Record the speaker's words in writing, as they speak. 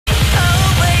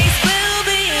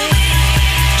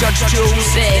Judge Jules.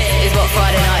 This is what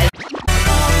Friday night is.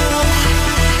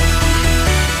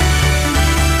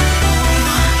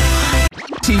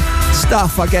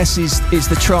 Stuff, I guess, is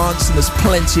the trance, and there's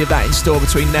plenty of that in store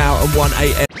between now and 1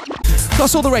 a.m.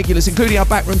 Plus all the regulars, including our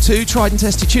Backroom 2, tried and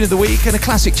tested tune of the week, and a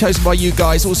classic chosen by you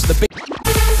guys, also the big...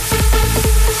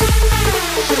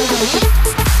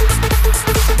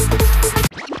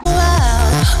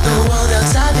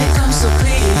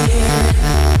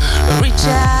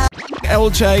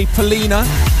 LJ, Polina,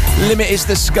 Limit is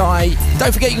the Sky.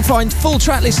 Don't forget you can find full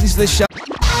track listings to this show.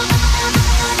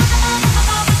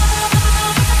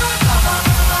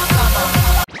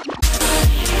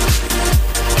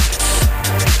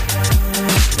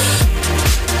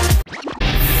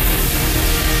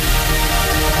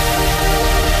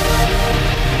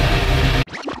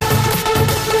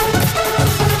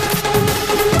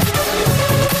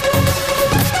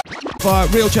 Via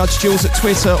Real Judge Jules at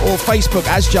Twitter or Facebook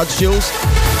as Judge Jules.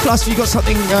 Plus, if you've got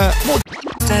something more...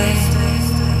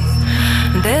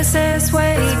 This is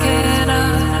waking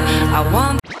up. I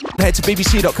want... Head to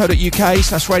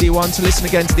bbc.co.uk/Radio 1 to listen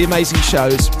again to the amazing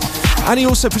shows. And he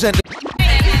also presents...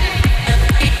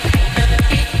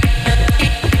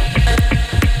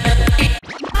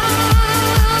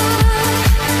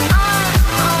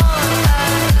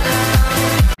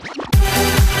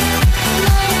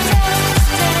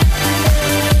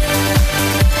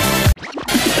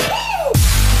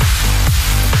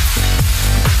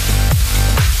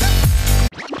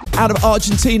 Out of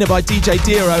Argentina by DJ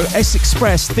Diro, S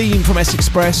Express, theme from S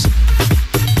Express.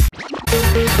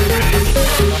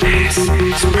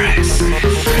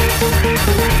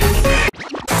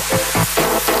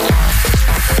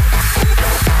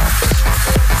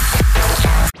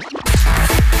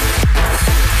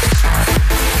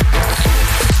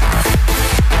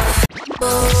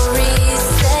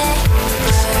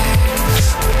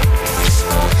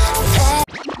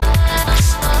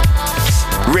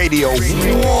 Radio 1.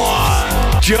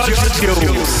 Judge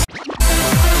Jules.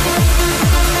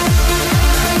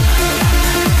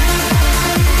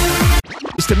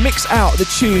 Is to mix out the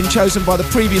tune chosen by the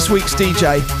previous week's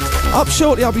DJ. Up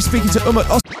shortly, I'll be speaking to Umut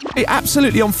Osman.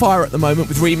 Absolutely on fire at the moment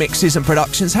with remixes and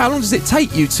productions. How long does it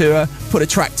take you to put a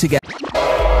track together?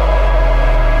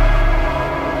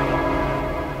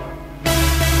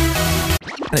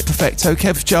 And it perfecto.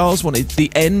 Kev Charles wanted The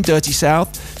End, Dirty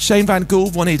South. Shane Van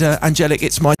Gould wanted Angelic,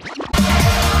 It's My...